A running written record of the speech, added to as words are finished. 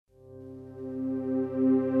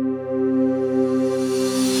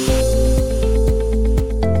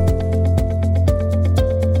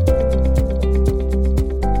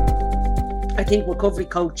think recovery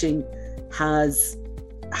coaching has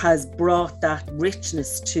brought that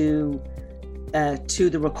richness to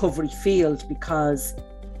the recovery field, because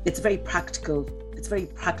it's a very practical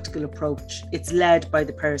approach. It's led by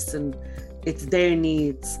the person, it's their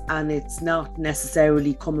needs, and it's not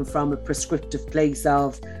necessarily coming from a prescriptive place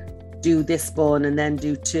of do this one and then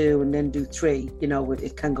do two and then do three. You know,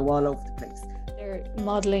 it can go all over the place. They're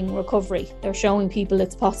modelling recovery. They're showing people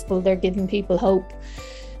it's possible. They're giving people hope.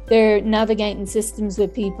 They're navigating systems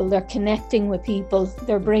with people. They're connecting with people.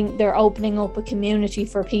 They're opening up a community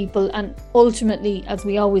for people. And ultimately, as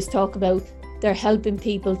we always talk about, they're helping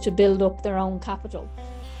people to build up their own capital.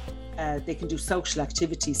 They can do social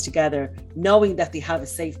activities together, knowing that they have a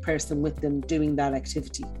safe person with them doing that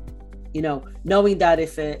activity. You know, knowing that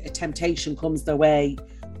if a temptation comes their way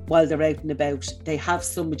while they're out and about, they have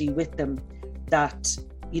somebody with them that,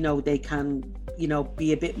 you know, they can, you know,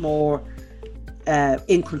 be a bit more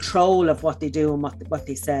in control of what they do and what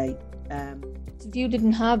they say. If you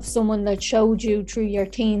didn't have someone that showed you through your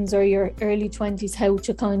teens or your early 20s how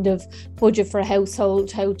to kind of budget for a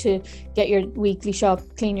household, how to get your weekly shop,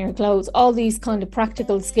 clean your clothes, all these kind of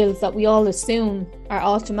practical skills that we all assume are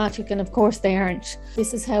automatic, and of course they aren't.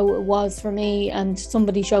 This is how it was for me, and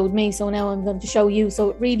somebody showed me, so now I'm going to show you. So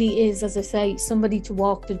it really is, as I say, somebody to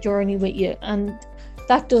walk the journey with you, and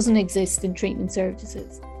that doesn't exist in treatment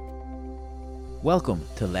services. Welcome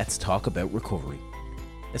to Let's Talk About Recovery,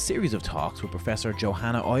 a series of talks with Professor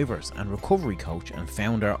Johanna Ivers and recovery coach and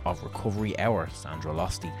founder of Recovery Hour, Sandra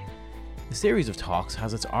Losty. The series of talks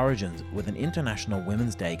has its origins with an International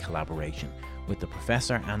Women's Day collaboration with the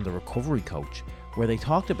professor and the recovery coach, where they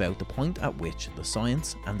talked about the point at which the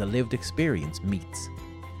science and the lived experience meets.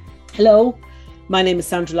 Hello, my name is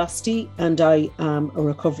Sandra Losty, and I am a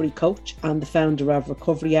recovery coach and the founder of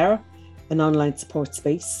Recovery Hour, an online support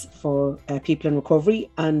space for people in recovery.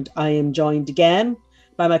 And I am joined again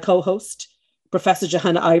by my co-host, Professor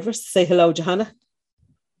Johanna Ivers. Say hello, Johanna.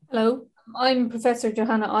 Hello, I'm Professor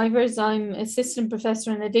Johanna Ivers. I'm Assistant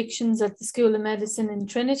Professor in Addictions at the School of Medicine in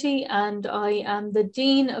Trinity, and I am the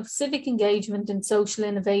Dean of Civic Engagement and Social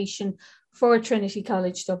Innovation for Trinity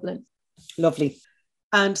College Dublin. Lovely.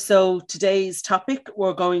 And so today's topic,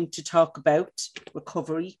 we're going to talk about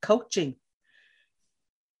recovery coaching.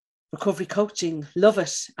 Recovery coaching, love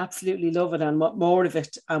it, absolutely love it, and want more of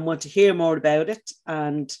it and want to hear more about it.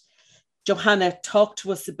 And Johanna, talk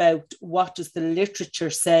to us about what does the literature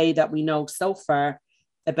say that we know so far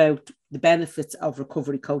about the benefits of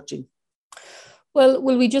recovery coaching? Well,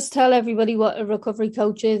 will we just tell everybody what a recovery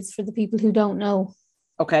coach is for the people who don't know?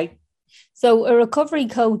 Okay. So a recovery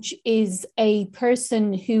coach is a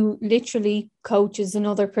person who literally coaches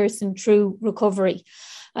another person through recovery.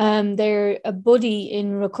 They're a buddy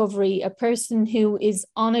in recovery, a person who is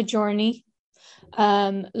on a journey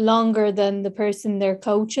longer than the person they're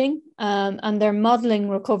coaching, and they're modeling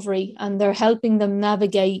recovery, and they're helping them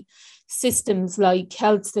navigate systems like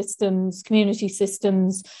health systems, community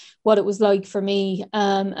systems, what it was like for me,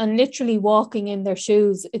 and literally walking in their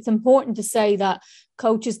shoes. It's important to say that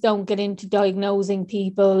coaches don't get into diagnosing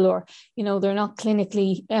people, or, you know, they're not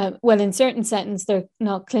clinically, well, in certain settings, they're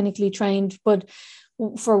not clinically trained, but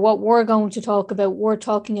for what we're going to talk about, we're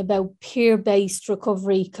talking about peer-based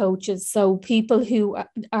recovery coaches. So people who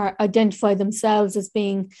are identify themselves as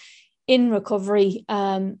being in recovery,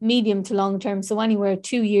 medium to long term. So anywhere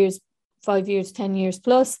 2 years, 5 years, 10 years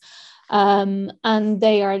plus. And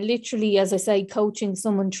they are literally, as I say, coaching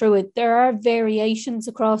someone through it. There are variations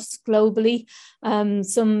across globally.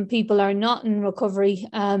 Some people are not in recovery,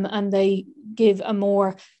 and they give a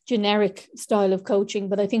more generic style of coaching.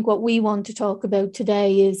 But I think what we want to talk about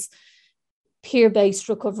today is peer-based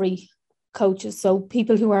recovery coaches. So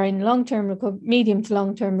people who are in long-term medium to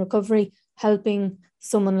long-term recovery, helping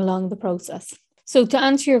someone along the process. So to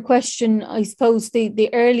answer your question, I suppose the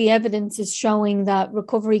early evidence is showing that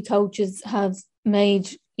recovery coaches have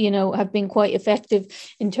been quite effective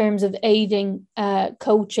in terms of aiding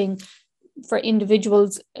coaching for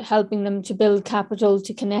individuals, helping them to build capital,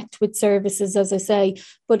 to connect with services, as I say.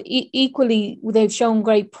 But equally, they've shown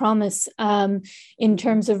great promise in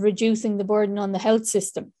terms of reducing the burden on the health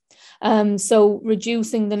system. So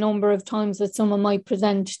reducing the number of times that someone might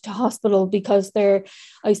present to hospital, because they're,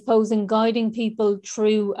 I suppose, in guiding people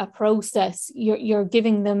through a process, you're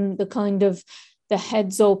giving them the kind of the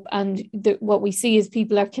heads up, and what we see is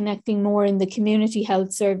people are connecting more in the community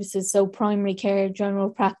health services, so primary care, general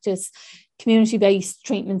practice, community-based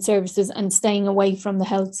treatment services, and staying away from the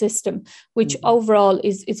health system, which overall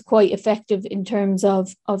is quite effective in terms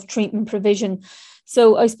of treatment provision.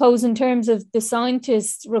 So I suppose in terms of the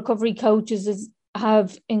scientists, recovery coaches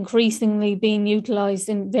have increasingly been utilised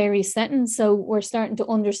in various settings. So we're starting to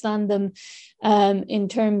understand them in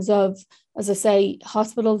terms of, as I say,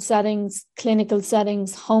 hospital settings, clinical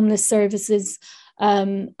settings, homeless services.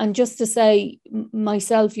 And just to say,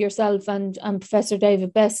 myself, yourself, and Professor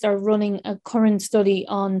David Best are running a current study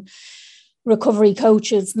on recovery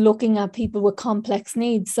coaches looking at people with complex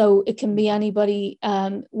needs. So it can be anybody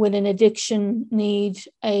with an addiction need,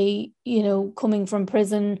 coming from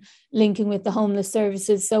prison, linking with the homeless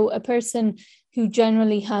services. So a person who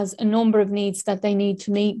generally has a number of needs that they need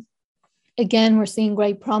to meet. Again, we're seeing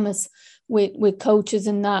great promise with coaches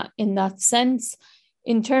in that sense.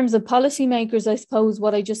 In terms of policymakers, I suppose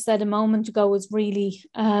what I just said a moment ago is really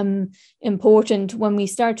important. When we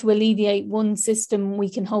start to alleviate one system, we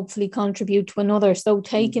can hopefully contribute to another. So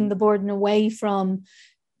taking the burden away from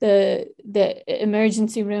the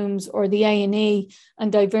emergency rooms or the A&E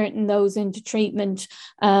and diverting those into treatment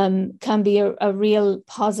can be a real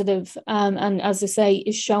positive. And as I say,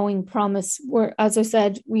 is showing promise. As I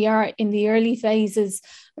said, we are in the early phases.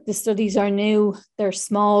 The studies are new, they're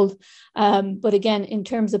small. But again, in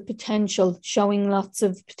terms of potential, showing lots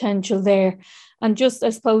of potential there. And just, I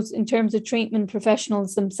suppose, in terms of treatment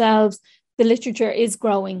professionals themselves, the literature is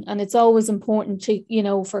growing, and it's always important to,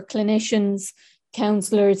 for clinicians,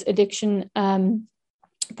 counsellors, addiction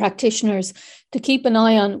practitioners to keep an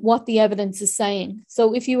eye on what the evidence is saying.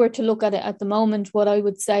 So if you were to look at it at the moment, what I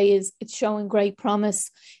would say is it's showing great promise.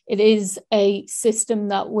 It is a system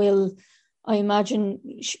that will, I imagine,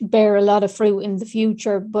 bear a lot of fruit in the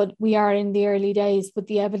future, but we are in the early days. But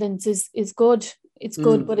the evidence is good. It's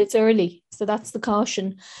good, but it's early. So that's the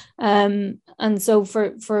caution. And so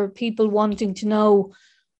for people wanting to know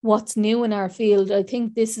what's new in our field, I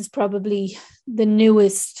think this is probably the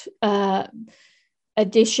newest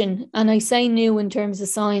addition. And I say new in terms of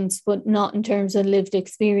science, but not in terms of lived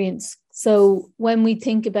experience. So when we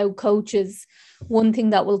think about coaches, one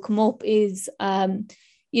thing that will come up is,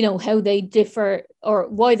 how they differ or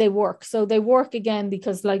why they work. So they work, again,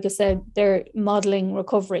 because, like I said, they're modeling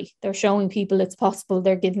recovery. They're showing people it's possible.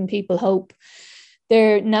 They're giving people hope.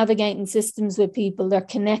 They're navigating systems with people. They're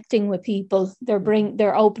connecting with people.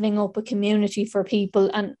 They're opening up a community for people.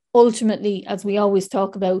 And ultimately, as we always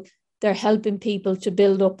talk about, they're helping people to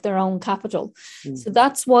build up their own capital. So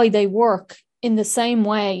that's why they work, in the same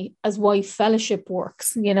way as why fellowship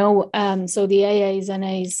works, so the AAs,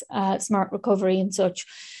 NAs, Smart Recovery and such,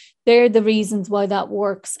 they're the reasons why that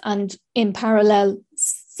works. And in parallel,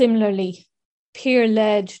 similarly,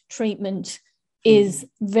 peer-led treatment is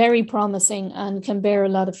very promising and can bear a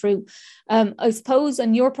lot of fruit. I suppose,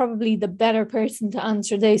 and you're probably the better person to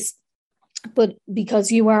answer this, but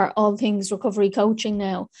because you are all things recovery coaching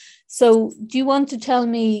now. So do you want to tell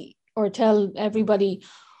me or tell everybody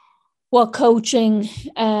what coaching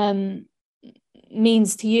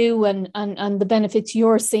means to you and the benefits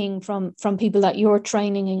you're seeing from people that you're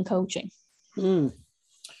training in coaching?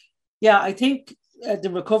 Yeah, I think the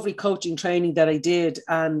recovery coaching training that I did,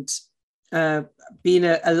 and being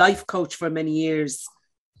a life coach for many years,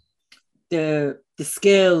 the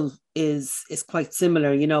skill is quite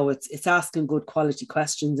similar. It's asking good quality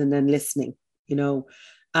questions and then listening,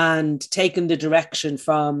 and taking the direction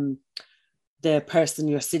from the person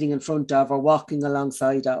you're sitting in front of or walking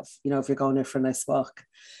alongside of, if you're going out for a nice walk,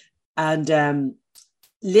 and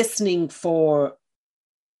listening for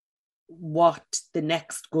what the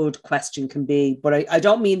next good question can be. But I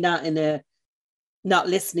don't mean that in a not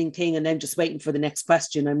listening thing and then just waiting for the next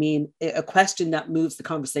question. I mean, a question that moves the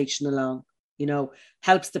conversation along,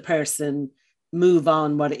 helps the person move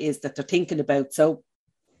on what it is that they're thinking about. So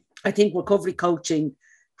I think recovery coaching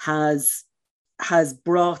has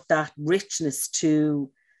brought that richness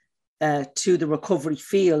to the recovery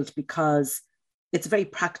field, because it's a very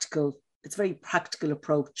practical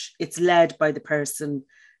approach. It's led by the person,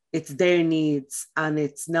 it's their needs, and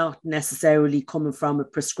it's not necessarily coming from a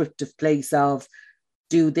prescriptive place of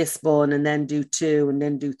do this one and then do two and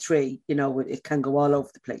then do three. It can go all over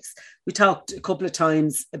the place. We talked a couple of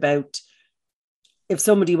times about if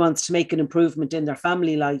somebody wants to make an improvement in their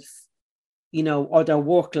family life, or their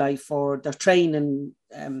work life, or their training,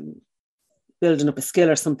 building up a skill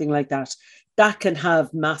or something like that, that can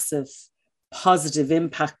have massive positive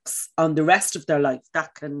impacts on the rest of their life.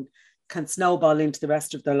 That can snowball into the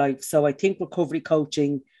rest of their life. So I think recovery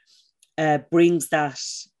coaching brings that.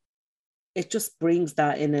 It just brings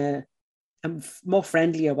that in a more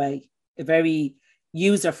friendlier way, a very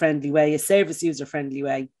user-friendly way, a service user-friendly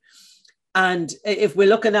way. And if we're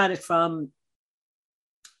looking at it from,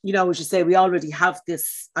 as you say, we already have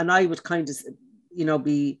this, and I would kind of,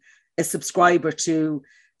 be a subscriber to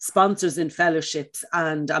sponsors in fellowships,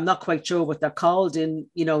 and I'm not quite sure what they're called in,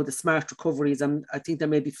 the smart recoveries. I think there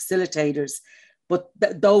may be facilitators, but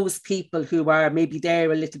those people who are maybe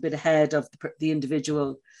there a little bit ahead of the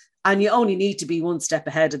individual, and you only need to be one step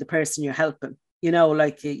ahead of the person you're helping, you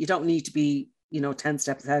don't need to be, 10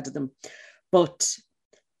 steps ahead of them. But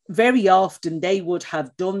very often they would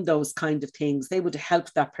have done those kind of things. They would have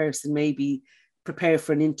helped that person maybe prepare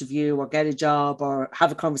for an interview or get a job or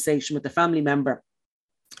have a conversation with a family member,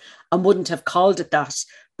 and wouldn't have called it that.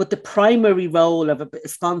 But the primary role of a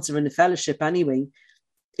sponsor in a fellowship anyway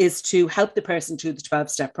is to help the person through the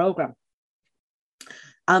 12-step program.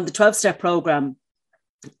 And the 12-step program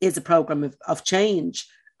is a program of change,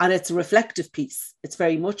 and it's a reflective piece. It's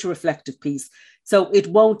very much a reflective piece. So it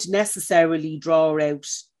won't necessarily draw out,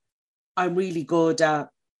 I'm really good at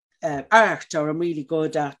art, or I'm really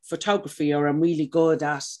good at photography, or I'm really good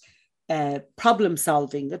at problem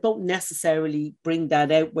solving. It won't necessarily bring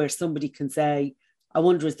that out where somebody can say, I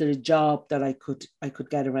wonder, is there a job that I could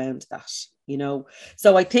get around that,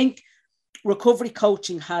 So I think recovery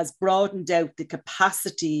coaching has broadened out the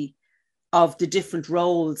capacity of the different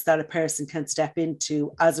roles that a person can step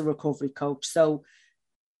into as a recovery coach. So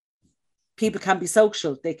people can be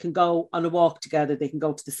social. They can go on a walk together. They can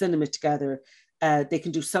go to the cinema together. They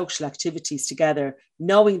can do social activities together,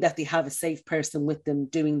 knowing that they have a safe person with them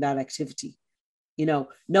doing that activity.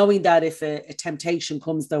 Knowing that if a temptation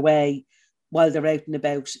comes their way while they're out and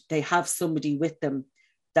about, they have somebody with them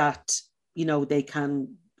that, they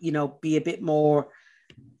can, be a bit more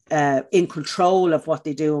in control of what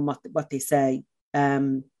they do and what they say.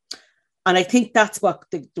 And I think that's what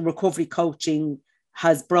the recovery coaching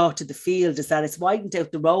has brought to the field, is that it's widened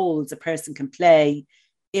out the roles a person can play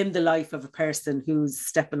in the life of a person who's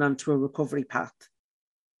stepping onto a recovery path.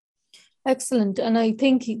 Excellent. And I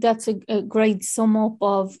think that's a great sum up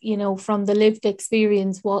of, from the lived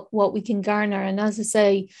experience, what we can garner. And as I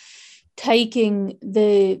say, taking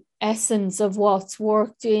the essence of what's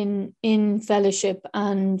worked in fellowship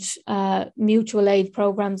and mutual aid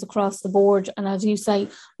programs across the board, and as you say,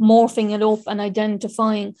 morphing it up and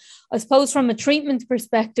identifying, I suppose from a treatment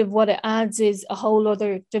perspective, what it adds is a whole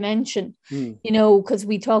other dimension, because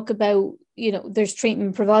we talk about, there's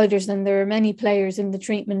treatment providers and there are many players in the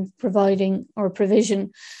treatment providing or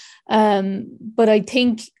provision. But I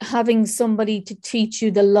think having somebody to teach you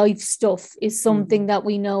the life stuff is something that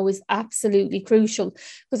we know is absolutely crucial.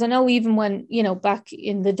 Because I know even when, back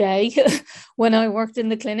in the day when I worked in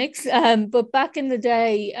the clinics, but back in the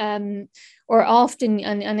day, or often,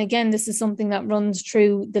 and again, this is something that runs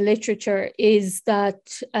through the literature, is that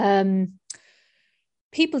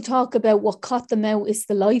people talk about what caught them out is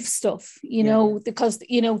the life stuff, because,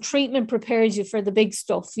 treatment prepares you for the big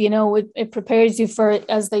stuff, it prepares you for,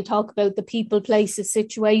 as they talk about, the people, places,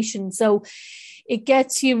 situation. So it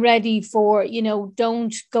gets you ready for,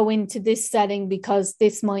 don't go into this setting because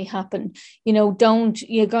this might happen. You're going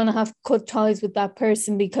to have to cut ties with that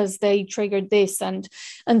person because they triggered this. And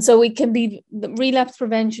so it can be, relapse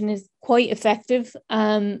prevention is quite effective,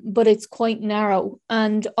 but it's quite narrow.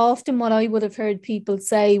 And often what I would have heard people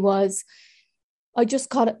say was, I just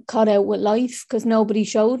caught out with life because nobody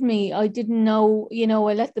showed me. I didn't know,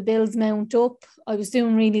 I let the bills mount up. I was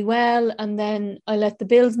doing really well, and then I let the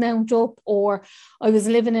bills mount up, or I was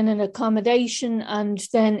living in an accommodation and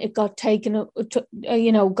then it got taken up,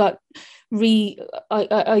 I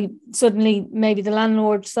suddenly, maybe the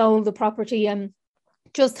landlord sold the property, and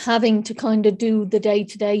just having to kind of do the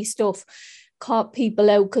day-to-day stuff caught people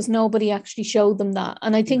out because nobody actually showed them that.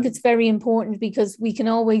 And I think it's very important, because we can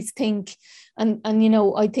always think, and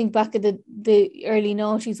I think back at the early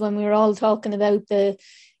noughties when we were all talking about the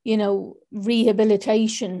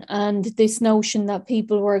rehabilitation and this notion that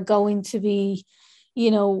people were going to be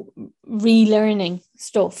relearning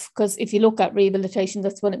stuff, because if you look at rehabilitation,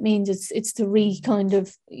 that's what it means. It's to kind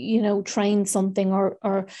of train something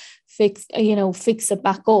or fix it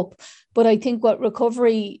back up. But I think what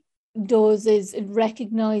recovery does is it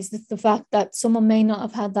recognizes the fact that someone may not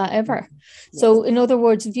have had that ever. Yes. So in other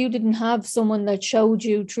words, if you didn't have someone that showed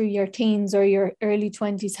you through your teens or your early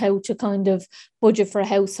 20s how to kind of budget for a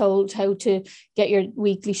household, how to get your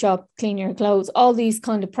weekly shop, clean your clothes, all these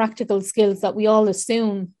kind of practical skills that we all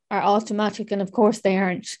assume are automatic, and of course they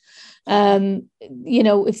aren't.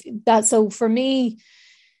 If that, so for me,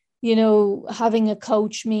 having a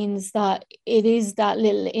coach means that it is that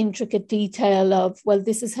little intricate detail of, well,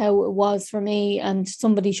 this is how it was for me and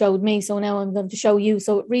somebody showed me, so now I'm going to show you.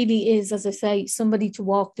 So it really is, as I say, somebody to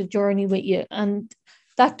walk the journey with you. And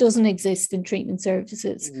that doesn't exist in treatment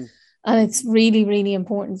services. And it's really, really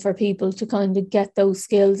important for people to kind of get those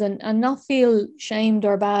skills and not feel shamed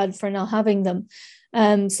or bad for not having them.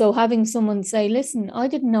 So having someone say, listen, I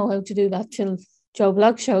didn't know how to do that till Joe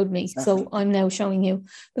Bloggs showed me. So I'm now showing you.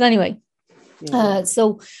 But anyway,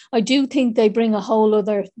 so I do think they bring a whole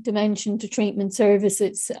other dimension to treatment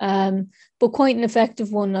services, but quite an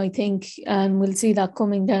effective one, I think. And we'll see that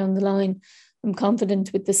coming down the line. I'm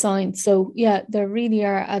confident with the science. So yeah, they really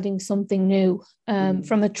are adding something new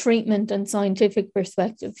from a treatment and scientific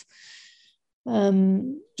perspective.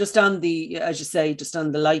 Just on the, as you say, just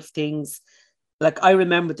on the life things, like I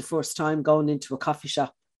remember the first time going into a coffee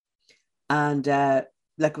shop and like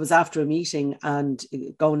it was after a meeting and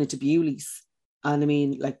going into Bewley's. And I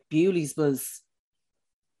mean, like Bewley's was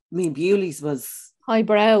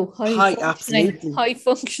highbrow, high functioning, absolutely. High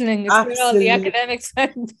functioning. It's where all the academics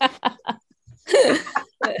went.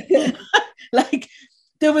 Like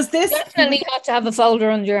there was this. Definitely have to have a folder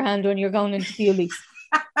under your hand when you're going into Bewley's.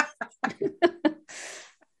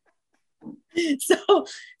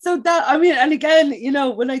 So that, I mean, and again, you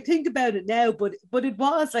know, when I think about it now, but it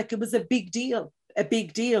was like, it was a big deal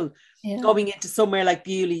going into somewhere like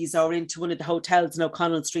Bewley's or into one of the hotels in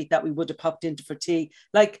O'Connell Street that we would have popped into for tea.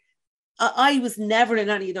 Like I was never in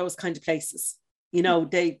any of those kind of places. You know,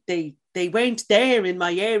 they weren't there in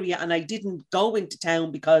my area, and I didn't go into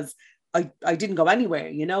town because I didn't go anywhere,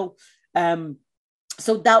 you know.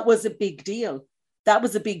 So that was a big deal.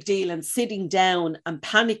 And sitting down and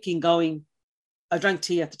panicking, going, I drank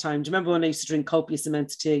tea at the time. Do you remember when I used to drink copious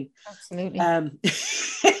amounts of tea? Absolutely.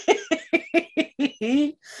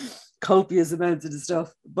 Copious amounts of the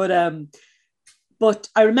stuff. But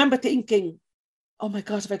I remember thinking, oh my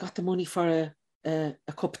God, have I got the money for a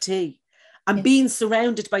cup of tea? And being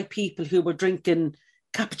surrounded by people who were drinking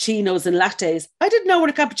cappuccinos and lattes. I didn't know what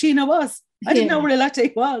a cappuccino was. I didn't know what a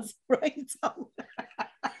latte was, right?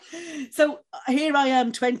 So here I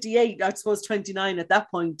am, 28, I suppose 29 at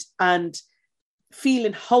that point, and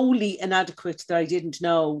feeling wholly inadequate that I didn't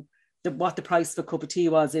know what the price of a cup of tea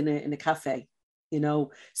was in a cafe, you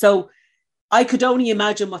know. So I could only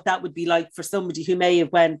imagine what that would be like for somebody who may have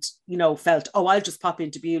felt, oh, I'll just pop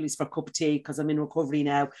into Bewley's for a cup of tea because I'm in recovery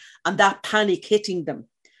now. And that panic hitting them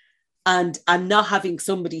and not having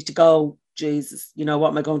somebody to go, Jesus, you know, what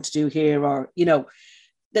am I going to do here? Or, you know,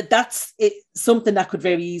 that's it, something that could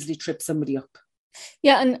very easily trip somebody up.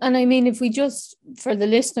 Yeah. And I mean, if we just, for the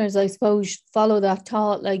listeners, I suppose, follow that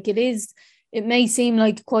thought, like it may seem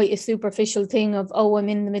like quite a superficial thing of, oh, I'm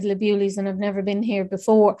in the middle of Bewley's and I've never been here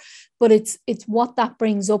before, but it's what that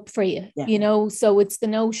brings up for you, you know? So it's the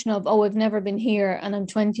notion of, oh, I've never been here and I'm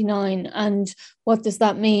 29. And what does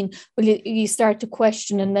that mean? Well, you start to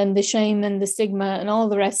question, and then the shame and the stigma and all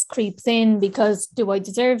the rest creeps in, because do I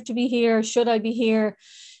deserve to be here? Should I be here?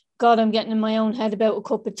 God, I'm getting in my own head about a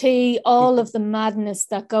cup of tea, all of the madness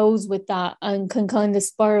that goes with that, and can kind of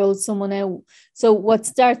spiral someone out. So what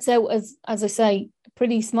starts out as I say, a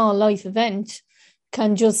pretty small life event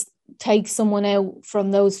can just take someone out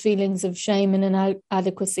from those feelings of shame and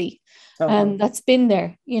inadequacy. That's been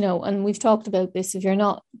there, you know, and we've talked about this. If you're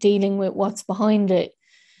not dealing with what's behind it,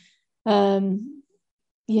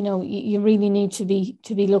 you know, you really need to be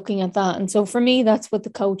looking at that. And so for me, that's what the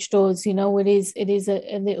coach does. You know, it is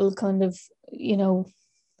a little kind of, you know,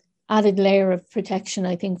 added layer of protection,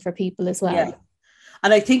 I think, for people as well. Yeah.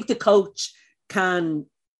 And I think the coach can,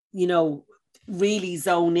 you know, really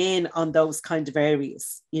zone in on those kind of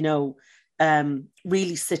areas, you know,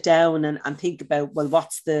 really sit down and think about, well,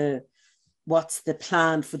 what's the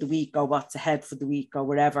plan for the week, or what's ahead for the week, or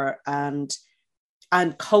whatever, and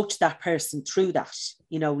coach that person through that,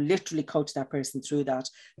 you know, literally coach that person through that.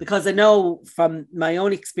 Because I know from my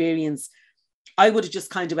own experience, I would have just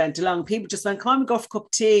kind of went along. People just went, come and go for a cup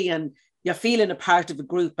of tea, and you're feeling a part of a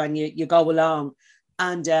group and you go along.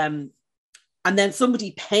 And then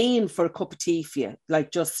somebody paying for a cup of tea for you,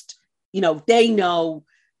 like, just, you know, they know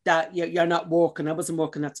that you're not working. I wasn't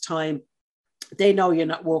working at the time. They know you're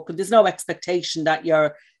not working. There's no expectation that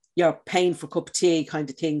you're paying for a cup of tea kind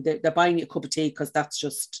of thing. They're buying you a cup of tea because that's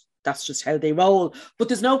just how they roll. But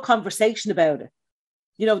there's no conversation about it.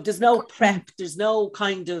 You know, there's no prep. There's no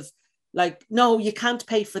kind of like, no, you can't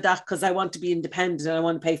pay for that because I want to be independent and I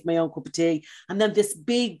want to pay for my own cup of tea. And then this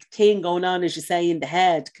big thing going on, as you say, in the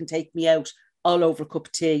head can take me out all over a cup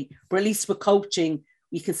of tea. But at least with coaching,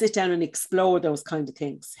 we can sit down and explore those kind of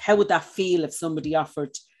things. How would that feel if somebody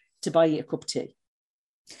offered to buy you a cup of tea?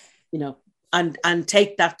 You know, and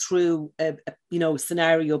take that through a you know,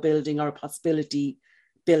 scenario building or a possibility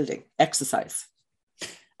building exercise.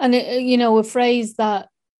 And you know, a phrase that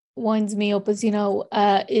winds me up, as you know,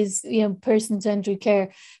 is, you know, person-centered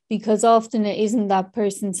care, because often it isn't that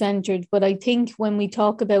person-centered. But I think when we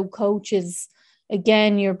talk about coaches,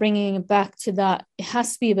 again, you're bringing it back to that. It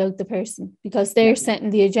has to be about the person, because they're setting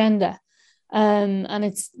the agenda, and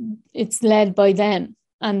it's led by them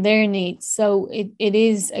and their needs. So it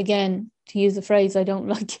is, again, to use a phrase I don't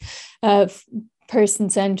like,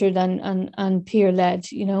 person-centered and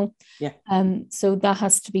peer-led, you know. So that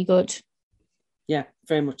has to be good. Yeah,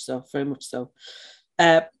 very much so, very much so.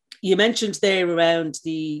 You mentioned there around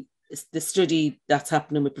the study that's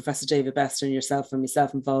happening with Professor David Bester and yourself and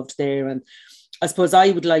myself involved there. And I suppose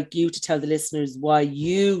I would like you to tell the listeners why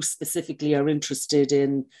you specifically are interested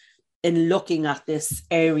in looking at this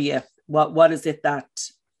area. What is it that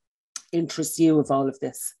interests you of all of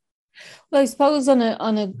this? Well, I suppose on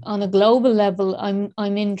a global level,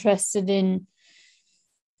 I'm interested in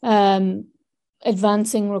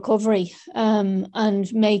advancing recovery,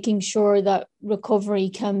 and making sure that recovery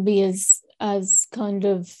can be as kind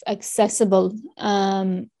of accessible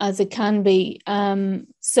as it can be.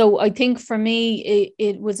 So I think for me,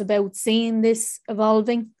 it was about seeing this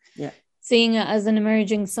evolving, seeing it as an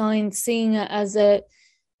emerging science, seeing it as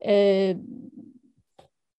a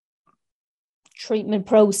treatment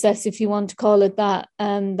process, if you want to call it that,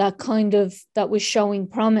 that was showing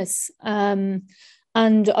promise.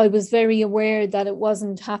 And I was very aware that it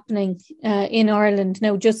wasn't happening in Ireland.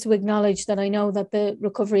 Now, just to acknowledge that I know that the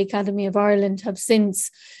Recovery Academy of Ireland have since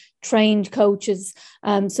trained coaches.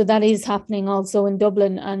 So that is happening also in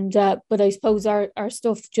Dublin. And but I suppose our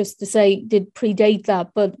stuff, just to say, did predate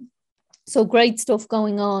that. But so great stuff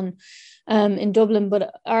going on in Dublin.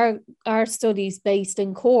 But our study's based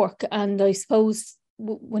in Cork. And I suppose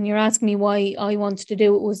when you're asking me why I wanted to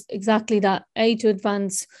do it, was exactly that: A, to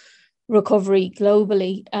advance recovery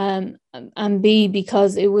globally, and B,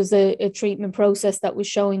 because it was a treatment process that was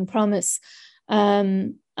showing promise,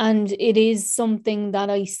 and it is something that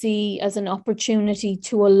I see as an opportunity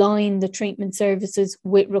to align the treatment services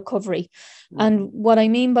with recovery. And what I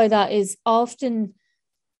mean by that is, often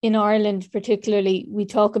in Ireland particularly, we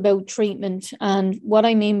talk about treatment, and what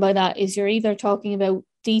I mean by that is you're either talking about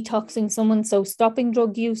detoxing someone, so stopping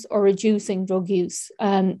drug use, or reducing drug use,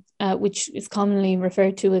 which is commonly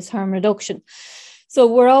referred to as harm reduction. So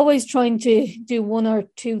we're always trying to do one or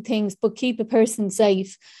two things, but keep a person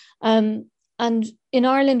safe. And in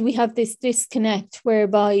Ireland, we have this disconnect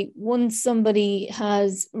whereby once somebody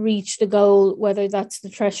has reached a goal, whether that's the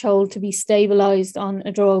threshold to be stabilised on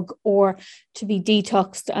a drug or to be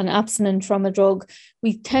detoxed and abstinent from a drug,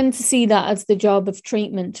 we tend to see that as the job of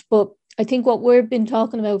treatment. But I think what we've been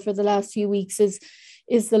talking about for the last few weeks is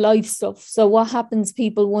the life stuff. So what happens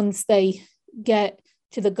people once they get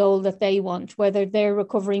to the goal that they want, whether their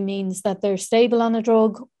recovery means that they're stable on a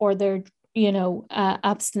drug or they're,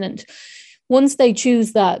 abstinent. Once they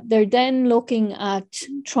choose that, they're then looking at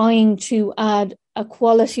trying to add a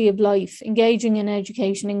quality of life, engaging in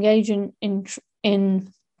education, engaging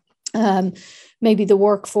in maybe the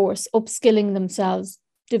workforce, upskilling themselves,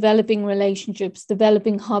 developing relationships,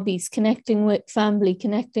 developing hobbies, connecting with family,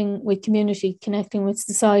 connecting with community, connecting with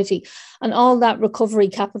society, and all that recovery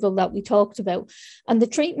capital that we talked about. And the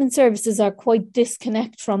treatment services are quite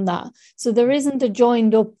disconnect from that. So there isn't a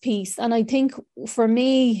joined up piece. And I think for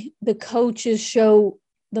me, the coaches show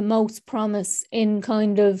the most promise in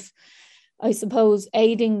kind of, I suppose,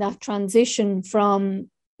 aiding that transition from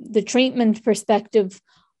the treatment perspective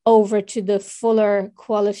over to the fuller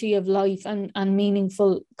quality of life and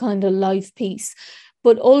meaningful kind of life piece.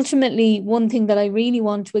 But ultimately, one thing that I really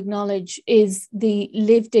want to acknowledge is the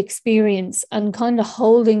lived experience and kind of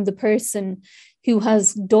holding the person who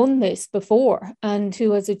has done this before and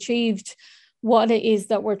who has achieved what it is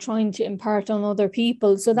that we're trying to impart on other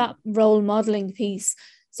people. So that role modeling piece.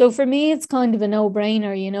 So for me, it's kind of a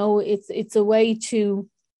no-brainer, it's a way to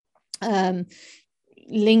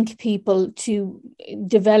link people to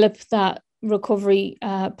develop that recovery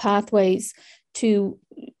pathways, to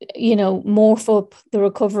morph up the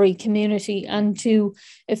recovery community and to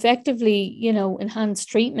effectively enhance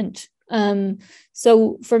treatment.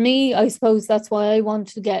 So for me, I suppose that's why I want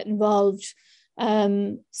to get involved.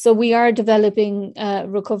 So we are developing a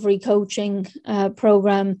recovery coaching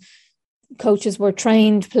program. Coaches were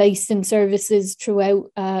trained, placed in services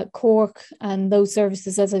throughout Cork, and those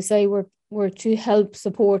services, as I say, were to help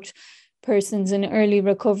support persons in early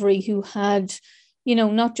recovery who had,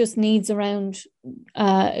 not just needs around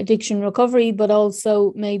addiction recovery, but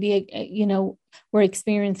also maybe, were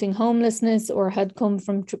experiencing homelessness or had come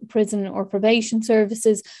from prison or probation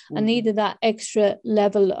services and needed that extra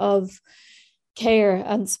level of care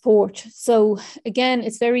and support. So again,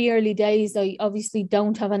 it's very early days. I obviously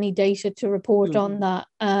don't have any data to report on that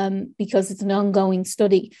because it's an ongoing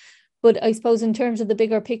study. But I suppose in terms of the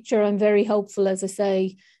bigger picture, I'm very hopeful, as I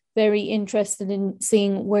say, very interested in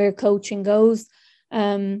seeing where coaching goes.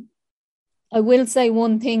 I will say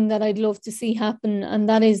one thing that I'd love to see happen, and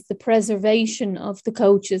that is the preservation of the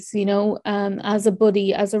coaches, you know, as a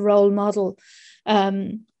buddy, as a role model.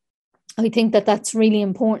 I think that that's really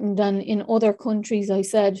important. And in other countries, I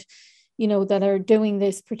said, you know, that are doing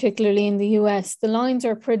this, particularly in the US, the lines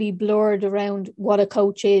are pretty blurred around what a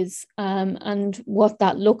coach is and what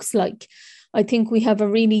that looks like. I think we have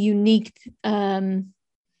a really unique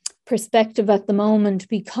perspective at the moment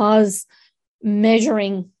because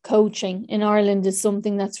measuring coaching in Ireland is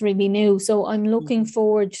something that's really new. So I'm looking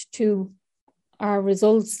forward to our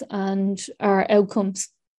results and our outcomes.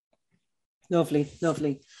 Lovely,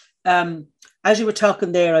 lovely. As you were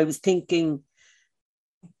talking there, I was thinking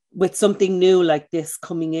with something new like this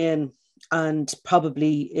coming in, and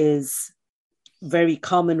probably is very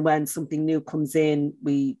common when something new comes in,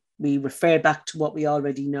 we refer back to what we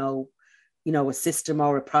already know, you know, a system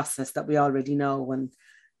or a process that we already know. And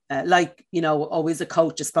like, you know, oh, is a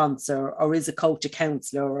coach a sponsor, or is a coach a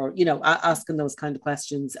counselor, or, you know, asking those kind of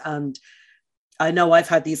questions. And I know I've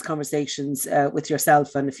had these conversations with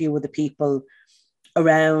yourself and a few of the people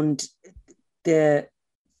around the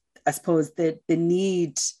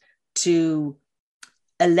need to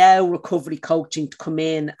allow recovery coaching to come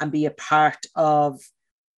in and be a part of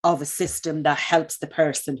a system that helps the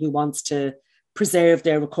person who wants to preserve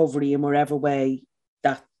their recovery in whatever way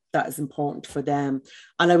that is important for them.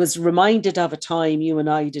 And I was reminded of a time you and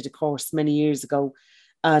I did a course many years ago,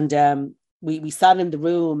 and we sat in the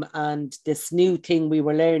room, and this new thing we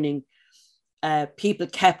were learning, people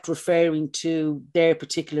kept referring to their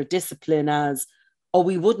particular discipline as, oh,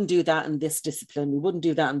 we wouldn't do that in this discipline. We wouldn't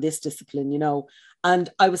do that in this discipline, you know. And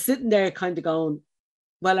I was sitting there kind of going,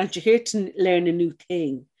 well, aren't you here to learn a new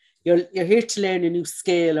thing? You're here to learn a new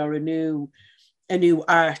skill, or a new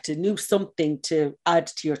art, a new something to add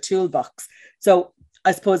to your toolbox. So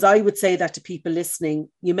I suppose I would say that to people listening,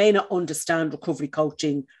 you may not understand recovery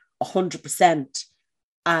coaching 100%,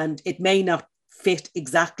 and it may not fit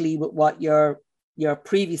exactly with what your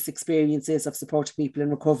previous experiences of supporting people in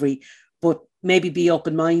recovery, but maybe be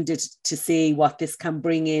open-minded to see what this can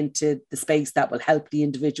bring into the space that will help the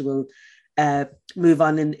individual move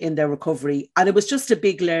on in their recovery. And it was just a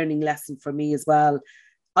big learning lesson for me as well.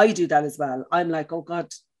 I do that as well. I'm like, oh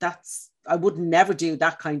God, I would never do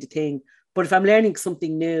that kind of thing. But if I'm learning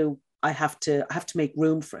something new, I have to make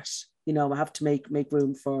room for it. You know, I have to make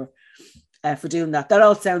room for doing that. That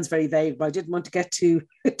all sounds very vague, but I didn't want to get too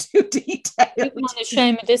detailed. You don't want to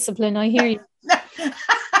shame a discipline, I hear you.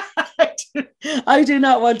 I do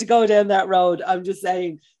not want to go down that road. I'm just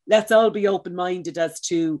saying, let's all be open-minded as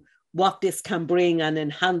to what this can bring and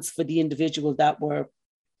enhance for the individual that we're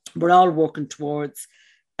all working towards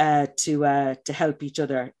to help each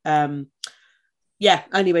other. Yeah,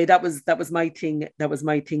 anyway, that was my thing. That was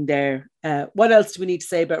my thing there. What else do we need to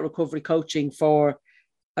say about recovery coaching for,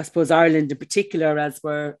 I suppose, Ireland in particular, as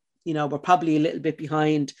we're probably a little bit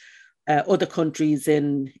behind other countries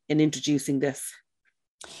in introducing this?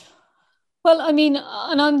 Well, I mean,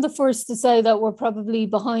 and I'm the first to say that we're probably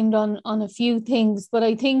behind on a few things, but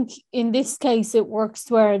I think in this case it works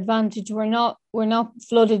to our advantage. We're not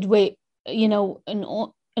flooded with, you know,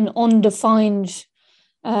 an undefined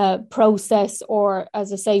process or,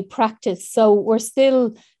 as I say, practice. So we're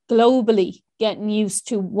still globally getting used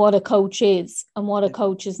to what a coach is and what a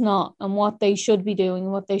coach is not, and what they should be doing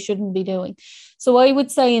and what they shouldn't be doing. So I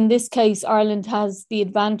would say in this case, Ireland has the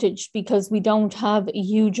advantage because we don't have a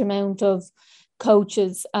huge amount of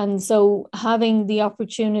coaches. And so having the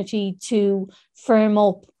opportunity to firm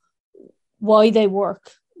up why they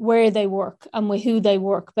work, where they work, and with who they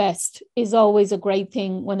work best is always a great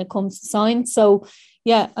thing when it comes to science. So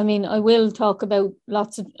yeah, I mean, I will talk about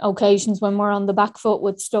lots of occasions when we're on the back foot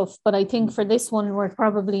with stuff, but I think for this one, we're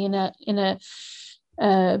probably in a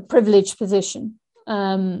privileged position.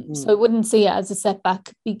 So I wouldn't see it as a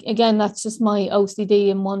setback. Again, that's just my OCD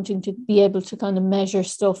and wanting to be able to kind of measure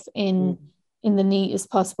stuff in the neatest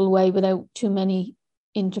possible way without too many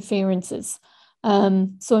interferences. So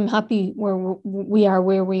I'm happy where we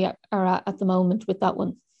are at the moment with that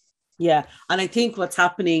one. Yeah, and I think what's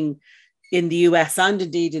happening in the US and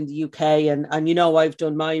indeed in the UK, and you know, I've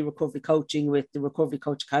done my recovery coaching with the Recovery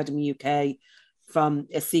Coach Academy UK from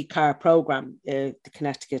a CCAR program, the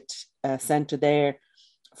Connecticut Centre there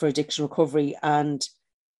for Addiction Recovery. And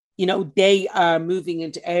they are moving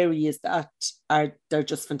into areas that they're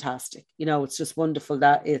just fantastic. It's just wonderful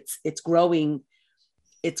that it's growing.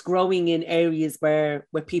 It's growing in areas where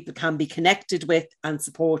people can be connected with and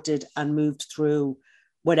supported and moved through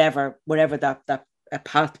whatever that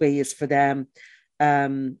pathway is for them.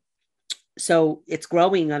 So it's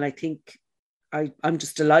growing, and I think I'm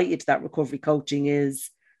just delighted that recovery coaching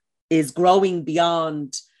is growing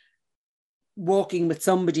beyond working with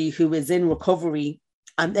somebody who is in recovery,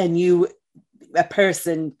 and then a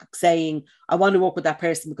person saying, I want to work with that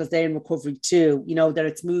person because they're in recovery too, that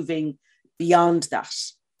it's moving beyond that,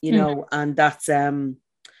 and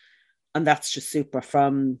that's just super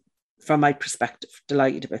from my perspective.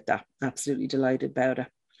 Delighted about that. Absolutely delighted about it.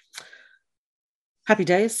 Happy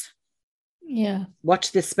days. Yeah.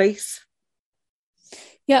 Watch this space.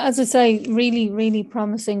 Yeah, as I say, really, really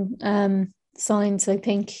promising signs, I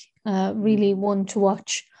think. Really one to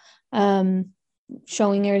watch,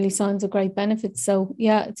 showing early signs of great benefits. So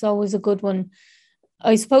yeah, it's always a good one.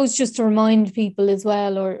 I suppose just to remind people as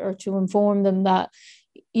well, or to inform them that,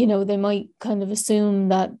 they might kind of assume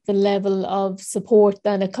that the level of support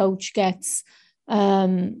that a coach gets,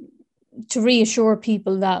 to reassure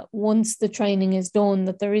people that once the training is done,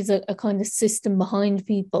 that there is a kind of system behind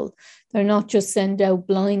people. They're not just sent out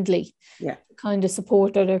blindly. Yeah. Kind of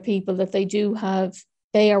support other people, that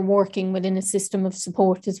they are working within a system of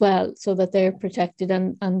support as well, so that they're protected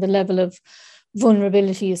and the level of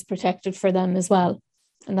vulnerability is protected for them as well.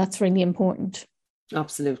 And that's really important.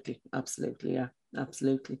 Absolutely. Yeah,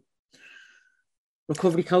 absolutely.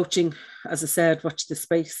 Recovery coaching, as I said, watch the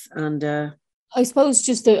space. And I suppose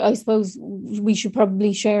we should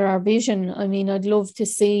probably share our vision. I mean, I'd love to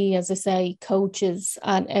see, as I say, coaches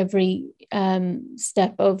at every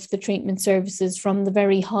step of the treatment services, from the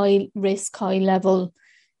very high risk, high level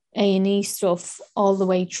A&E stuff all the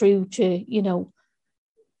way through to,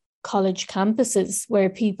 college campuses, where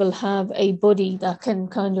people have a buddy that can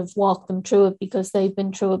kind of walk them through it because they've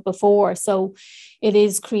been through it before. So it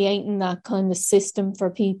is creating that kind of system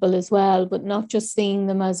for people as well, but not just seeing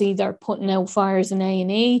them as either putting out fires in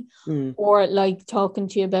A&E or like talking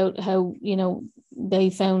to you about how,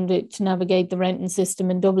 they found it to navigate the renting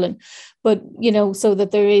system in Dublin. But, so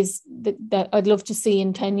that there is that I'd love to see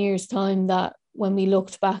in 10 years' time that when we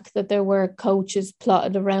looked back, that there were coaches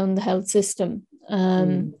plotted around the health system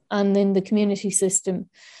and in the community system,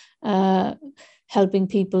 helping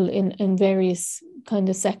people in various kind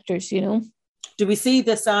of sectors, Do we see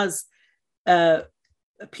this as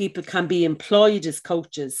people can be employed as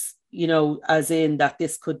coaches, as in that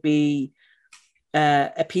this could be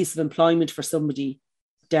a piece of employment for somebody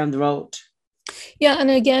down the road? Yeah, and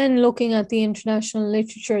again, looking at the international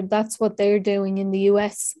literature, that's what they're doing in the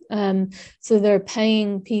US. So they're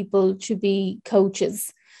paying people to be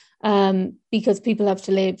coaches, because people have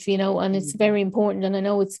to live, and it's very important. And I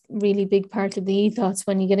know it's really big part of the ethos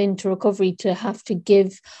when you get into recovery to have to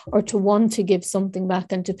give, or to want to give something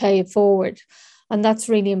back and to pay it forward. And that's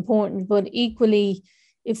really important. But equally,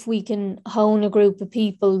 if we can hone a group of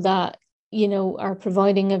people that, are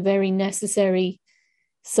providing a very necessary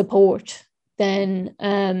support, then,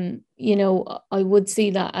 I would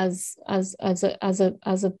see that as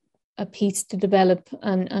a piece to develop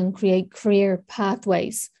and create career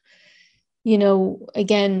pathways.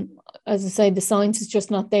 Again, as I say, the science is just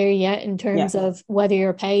not there yet in terms of whether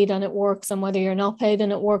you're paid and it works and whether you're not paid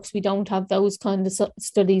and it works. We don't have those kind of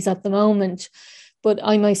studies at the moment. But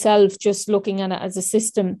I myself, just looking at it as a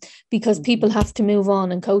system, because people have to move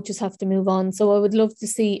on and coaches have to move on. So I would love to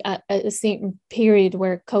see a certain period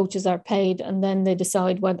where coaches are paid and then they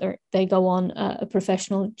decide whether they go on a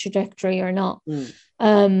professional trajectory or not.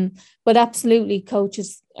 But absolutely,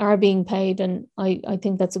 coaches are being paid, and I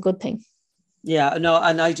think that's a good thing. Yeah, no,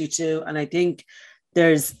 and I do too. And I think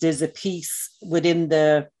there's a piece within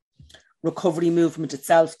the recovery movement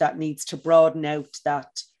itself that needs to broaden out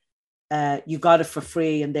that you got it for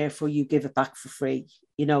free and therefore you give it back for free.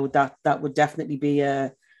 That would definitely be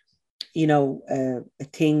a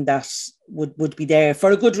thing that would be there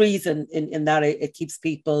for a good reason, in that it keeps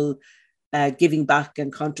people giving back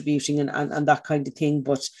and contributing and that kind of thing.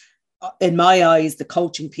 But in my eyes, the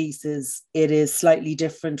coaching piece it is slightly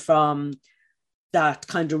different from that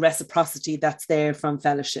kind of reciprocity that's there from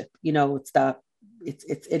fellowship.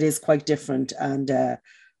 It is quite different, and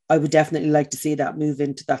I would definitely like to see that move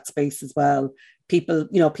into that space as well.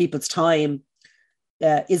 People's time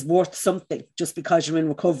is worth something. Just because you're in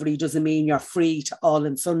recovery doesn't mean you're free to all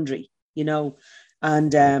and sundry,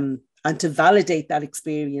 and to validate that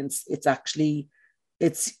experience,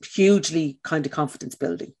 it's hugely kind of confidence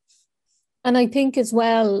building. And I think as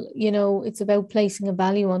well, it's about placing a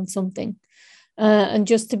value on something. And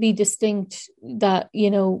just to be distinct that,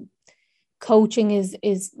 coaching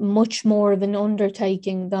is much more of an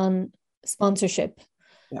undertaking than sponsorship.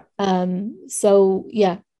 So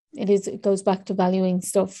yeah, it goes back to valuing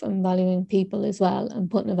stuff and valuing people as well, and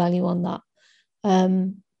putting a value on that.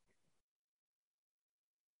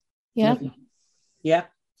 Yeah,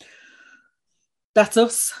 that's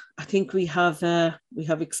us. I think we have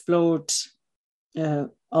explored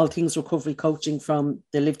all things recovery coaching from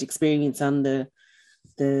the lived experience and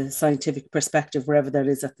the scientific perspective, wherever that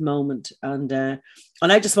is at the moment. And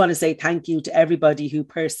I just want to say thank you to everybody who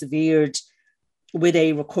persevered with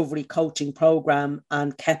a recovery coaching program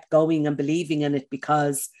and kept going and believing in it,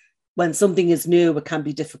 because when something is new, it can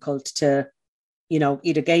be difficult to,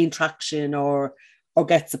 either gain traction or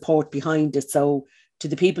get support behind it. So to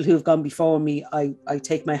the people who have gone before me, I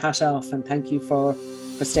take my hat off and thank you for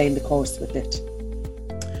staying the course with it.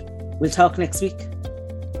 We'll talk next week.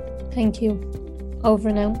 Thank you.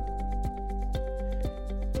 Over now.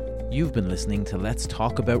 You've been listening to Let's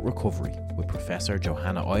Talk About Recovery with Professor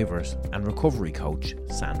Johanna Ivers and recovery coach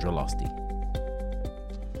Sandra Losty.